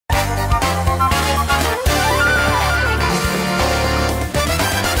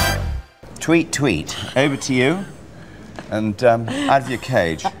Tweet, tweet. Over to you. And out of your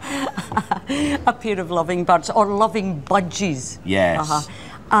cage. A pair of loving birds, or loving budgies. Yes.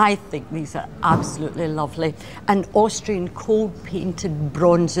 I think these are absolutely lovely. And Austrian cold-painted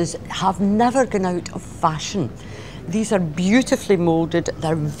bronzes have never gone out of fashion. These are beautifully moulded,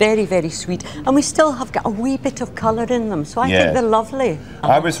 they're very, very sweet, and we still have got a wee bit of colour in them, so I think they're lovely.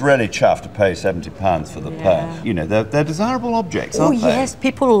 I was really chuffed to pay £70 for the pair. You know, they're desirable objects, aren't they? Oh yes,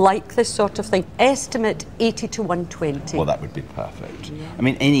 people like this sort of thing. Estimate 80 to 120. Well, that would be perfect. Yeah. I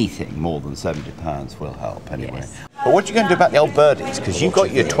mean, anything more than £70 will help anyway. Yes. But what are you going to do about the old birdies? Because you've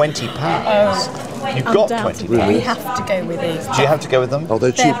got your £20. You've got £20. We have to go with these. Do you have to go with them? Oh,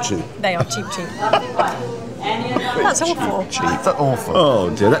 they're cheap, cheap. They are cheap, cheap. That's awful. Cheap. That's awful. Oh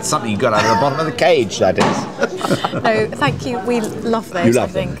dear, that's something you got out of the bottom of the cage, that is. No, thank you. We love those. You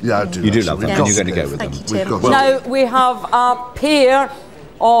love them? Yeah, I do. You do love them, Yes. and you're going to go with them. Thank you, Tim. Now we have a pair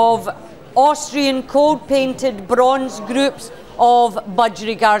of Austrian cold-painted bronze groups of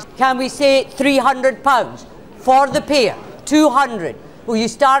budgerigars. Can we say £300 for the pair? 200. Will you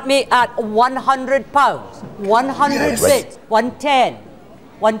start me at £100? 106, 110.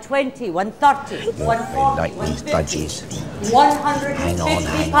 120, 130, 140, like these budgies.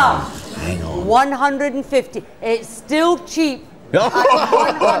 150 pounds. Hang on. 150. It's still cheap at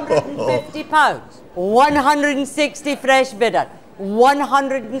 150 pounds. 160 fresh bidder.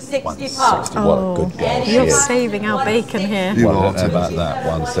 160 pounds. What a good girl she You're is. saving our bacon here. You Well, I are don't know about that.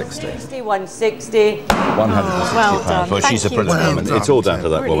 160. 160. 160 well pounds. done. Well, she's a Thank you. brilliant woman. Well It's all down done, to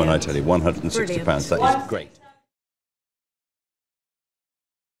that woman, I Brilliant. tell you. 160 pounds. That is great.